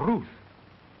murder Ruth?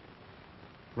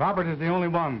 Robert is the only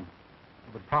one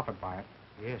who would profit by it.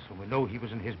 Yes, and we know he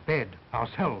was in his bed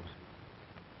ourselves.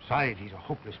 Besides, he's a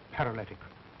hopeless paralytic.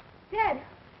 Dad!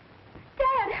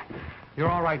 Dad! You're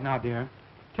all right now, dear.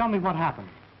 Tell me what happened.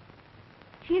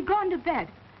 She had gone to bed.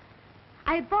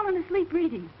 I had fallen asleep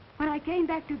reading. When I came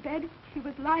back to bed, she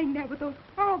was lying there with those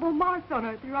horrible marks on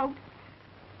her throat.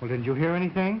 Well, didn't you hear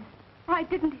anything? I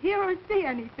didn't hear or see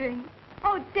anything.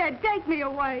 Oh, Dad, take me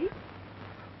away.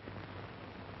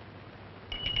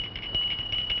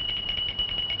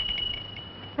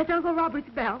 That's Uncle Robert's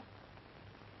bell.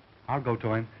 I'll go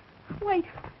to him. Wait.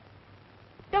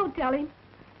 Don't tell him.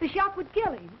 The shock would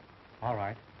kill him. All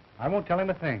right. I won't tell him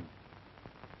a thing.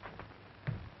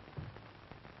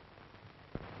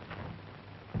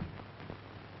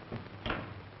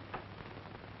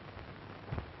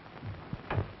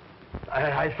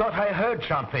 I thought I heard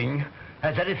something.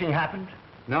 Has anything happened?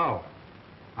 No.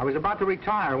 I was about to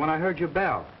retire when I heard your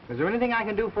bell. Is there anything I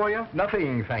can do for you?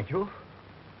 Nothing, thank you.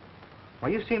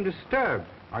 Well, you seem disturbed.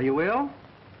 Are you ill?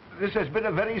 This has been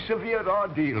a very severe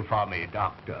ordeal for me,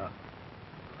 Doctor.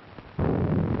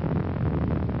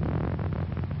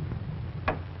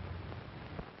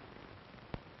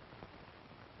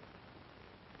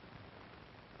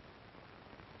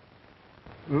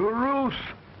 Ruth!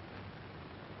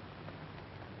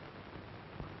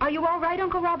 Are you all right,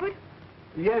 Uncle Robert?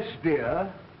 Yes,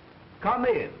 dear. Come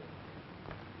in.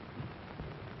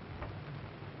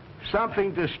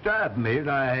 Something disturbed me, and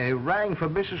I rang for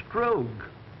Mrs. Krug.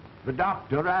 The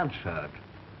doctor answered.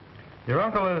 Your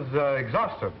uncle is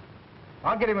exhausted.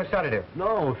 I'll get him a sedative.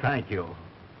 No, thank you.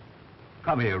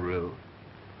 Come here, Ruth.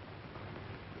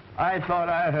 I thought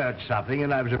I heard something,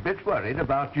 and I was a bit worried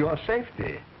about your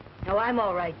safety. No, I'm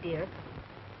all right, dear.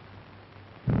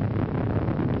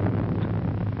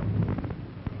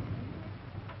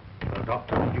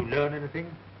 Doctor, did you learn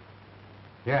anything?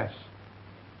 Yes.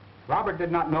 Robert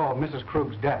did not know of Mrs.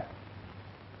 Krug's death.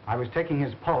 I was taking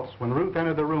his pulse when Ruth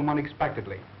entered the room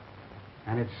unexpectedly,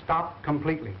 and it stopped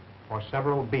completely for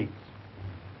several beats.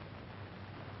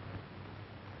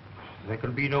 There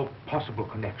can be no possible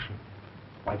connection.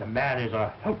 Why, the man is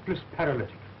a helpless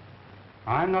paralytic.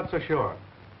 I'm not so sure.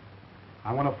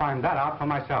 I want to find that out for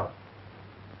myself.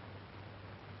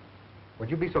 Would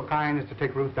you be so kind as to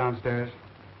take Ruth downstairs?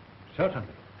 Certainly.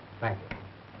 Thank you.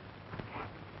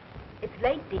 It's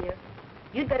late, dear.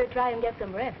 You'd better try and get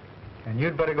some rest. And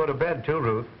you'd better go to bed, too,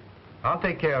 Ruth. I'll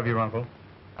take care of your uncle.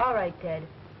 All right, Ted.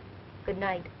 Good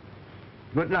night.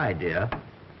 Good night, dear.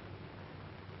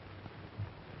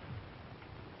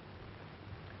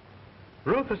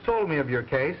 Ruth has told me of your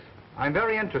case. I'm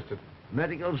very interested.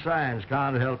 Medical science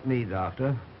can't help me,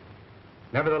 Doctor.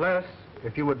 Nevertheless,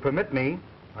 if you would permit me,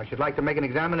 I should like to make an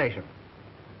examination.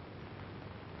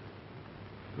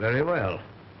 Very well.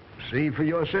 See for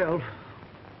yourself.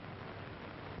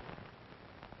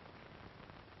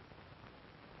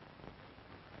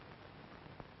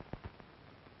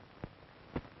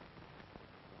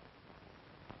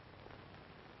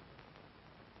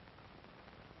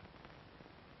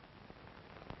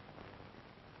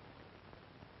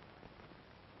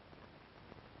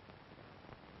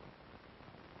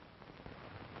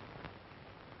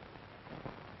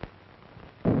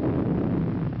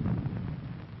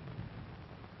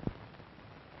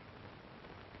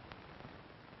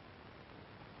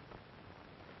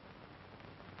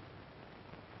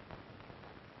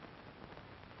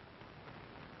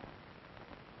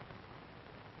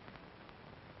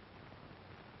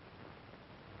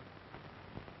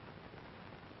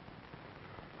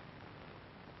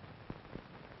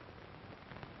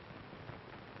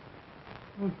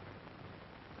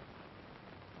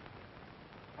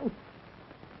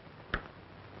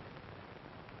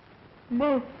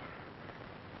 No.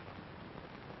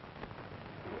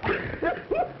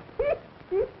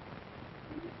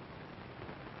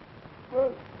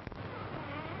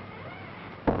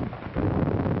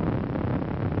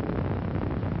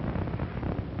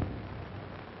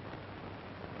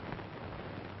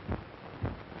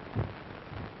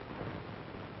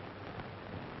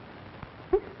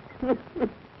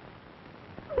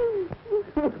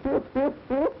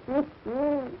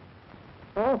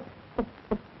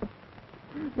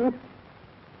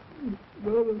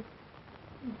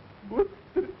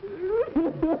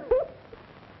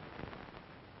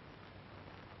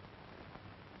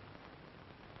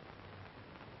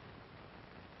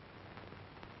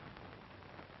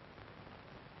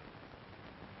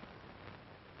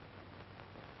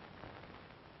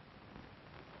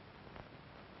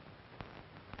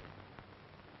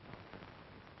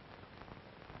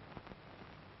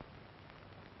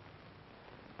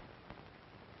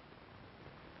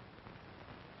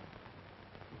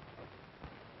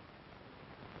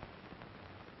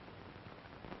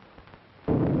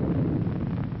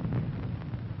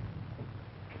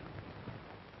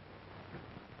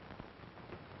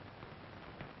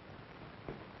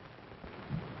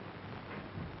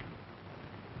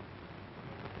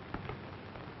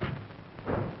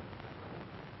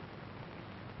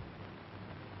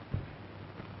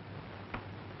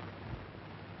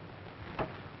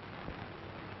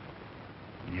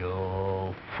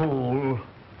 fool.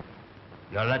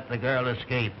 You let the girl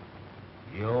escape.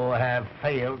 You have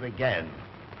failed again.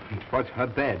 It was her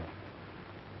bed.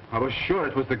 I was sure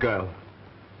it was the girl.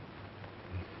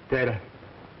 Instead,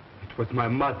 it was my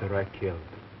mother I killed.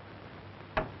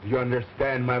 Do you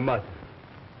understand, my mother?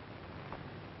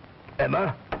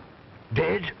 Emma?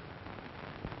 Dead?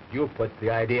 You put the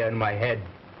idea in my head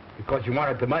because you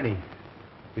wanted the money.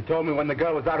 You told me when the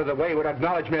girl was out of the way, you would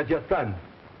acknowledge me as your son.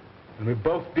 And we'd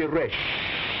both be rich.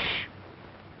 Shh.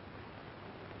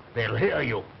 They'll hear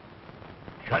you.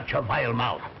 Shut your vile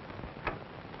mouth.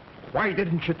 Why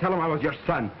didn't you tell him I was your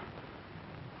son?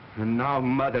 And now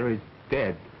Mother is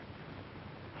dead.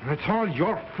 And it's all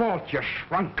your fault, you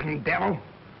shrunken devil.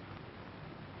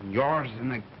 Yours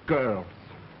and the girl's.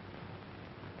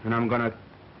 And I'm gonna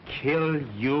kill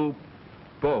you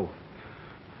both.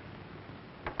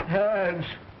 Hans!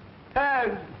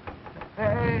 Hans!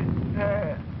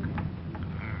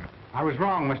 I was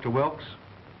wrong, Mr. Wilkes.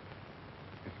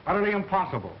 It's utterly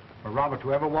impossible for Robert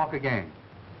to ever walk again.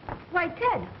 Why,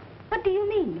 Ted, what do you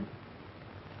mean?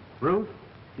 Ruth,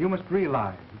 you must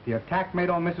realize that the attack made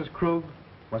on Mrs. Krug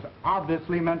was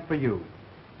obviously meant for you.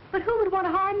 But who would want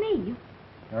to harm me?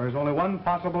 There is only one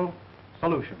possible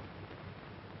solution.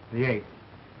 The ape.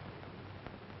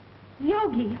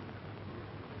 Yogi.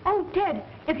 Oh, Ted,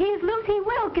 if he is loose, he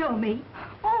will kill me.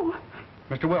 Oh.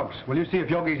 Mr. Wilkes, will you see if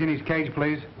Yogi's in his cage,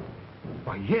 please?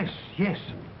 Why, yes, yes.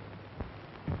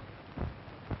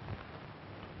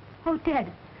 Oh,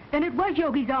 Ted, then it was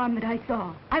Yogi's arm that I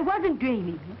saw. I wasn't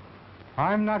dreaming.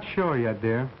 I'm not sure yet,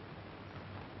 dear.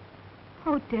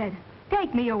 Oh, Ted,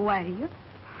 take me away.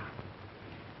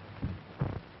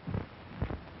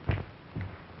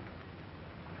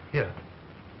 Here.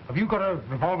 Have you got a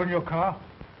revolver in your car?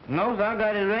 No, sir, I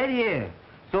got it right here.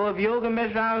 So if you can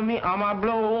mess around with me, I might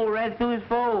blow a hole right through his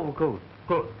fur overcoat.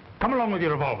 Good. Come along with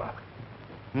your revolver.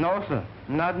 No, sir,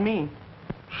 not me.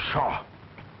 Sure.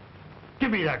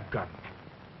 Give me that gun.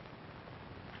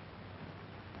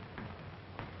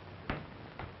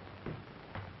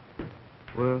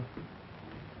 Well,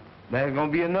 that's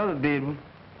gonna be another big one.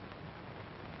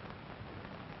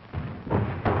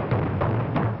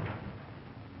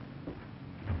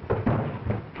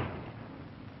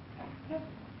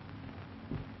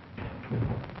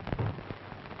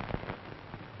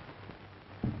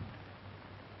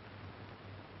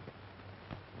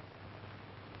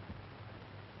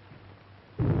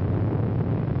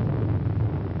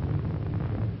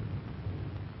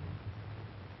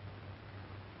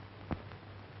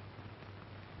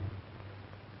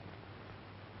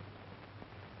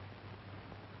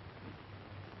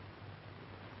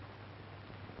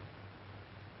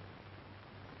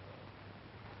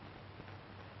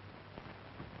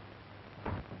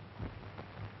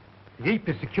 The ape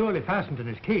is securely fastened in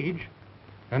his cage.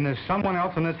 Then there's someone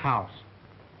else in this house.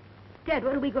 Ted,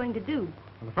 what are we going to do?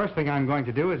 Well, the first thing I'm going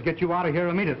to do is get you out of here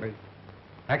immediately.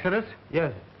 Exodus,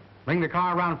 Yes, bring the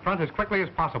car around front as quickly as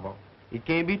possible. it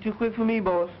can't be too quick for me,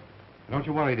 boss. Don't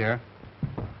you worry, dear.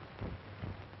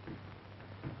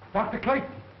 Dr. Clayton!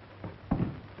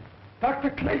 Dr.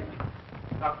 Clayton!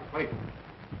 Dr. Clayton.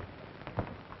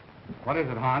 What is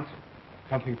it, Hans?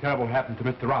 Something terrible happened to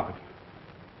Mr. Robert.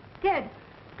 Ted,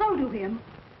 go to him.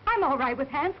 I'm all right with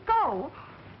Hans. Go.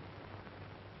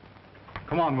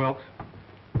 Come on, Wilkes.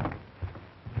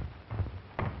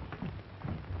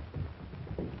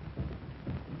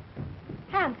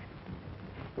 Hans,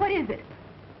 what is it?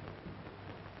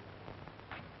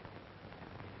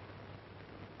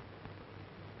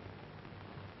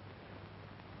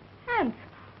 Hans.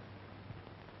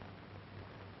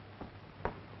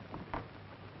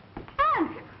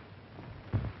 Hans!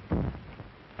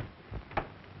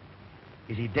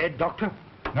 Is he dead, Doctor?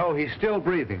 No, he's still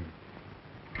breathing.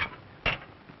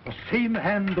 The same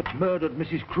hand that murdered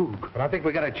Mrs. Krug. But I think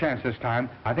we got a chance this time.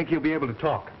 I think he'll be able to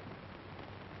talk.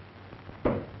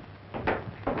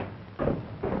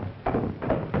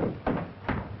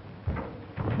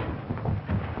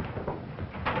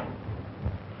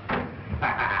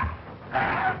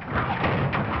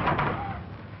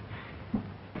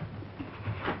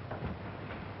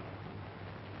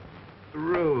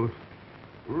 Ruth.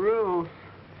 Ruth.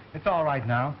 It's all right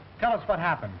now. Tell us what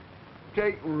happened.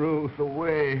 Take Ruth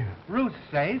away. Ruth's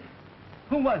safe.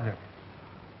 Who was it?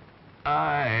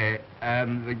 I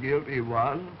am the guilty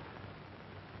one.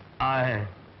 I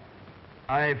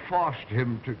forced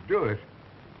him to do it.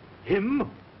 Him?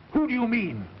 Who do you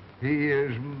mean? He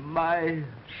is my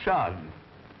son.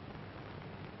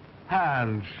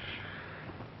 Hans.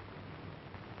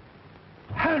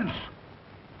 Hans!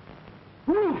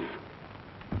 Ruth!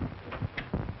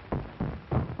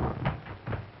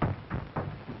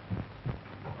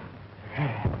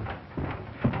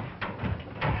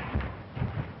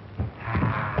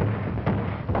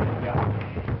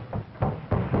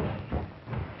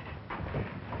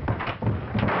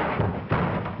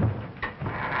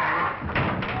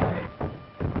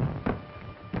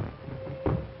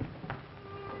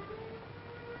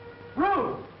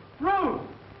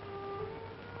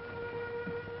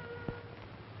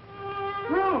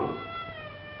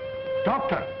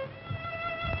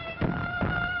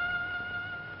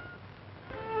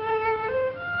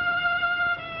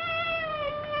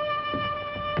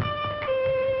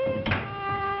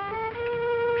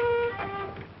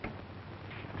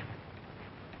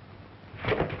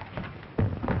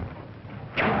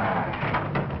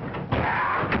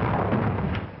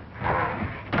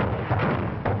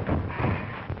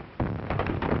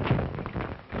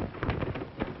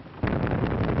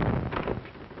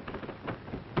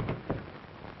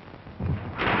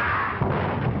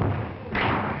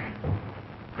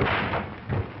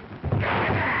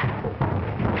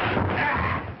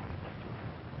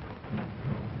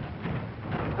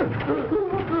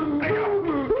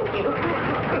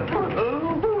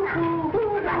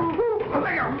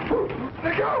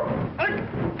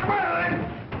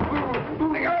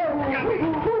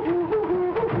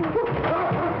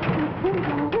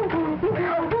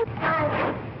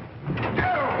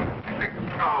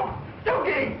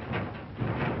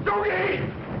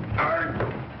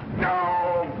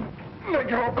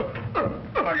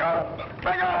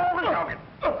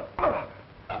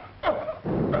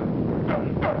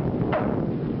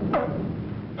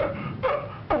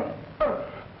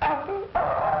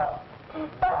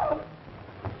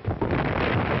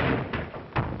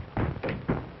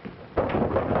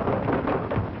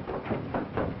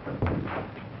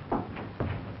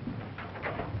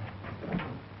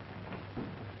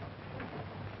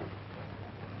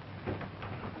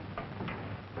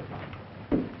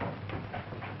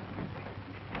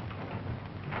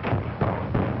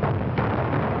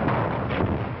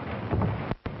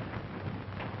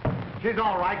 She's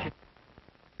all right.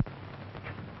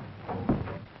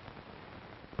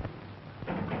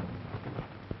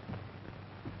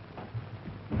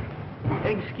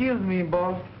 Excuse me,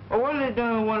 boss. What are they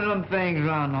doing with one of them things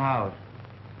around the house?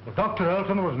 Well, Dr.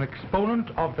 Elton was an exponent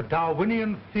of the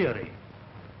Darwinian theory.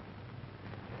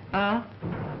 Huh?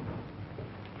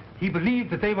 He believed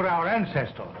that they were our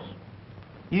ancestors.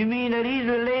 You mean that he's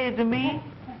related to me?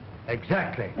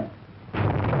 Exactly.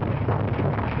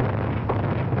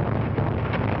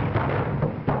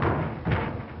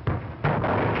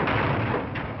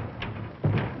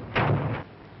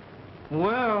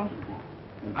 Well,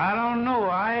 I don't know.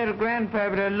 I had a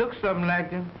grandpappy that looked something like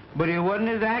him, but he wasn't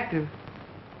as active.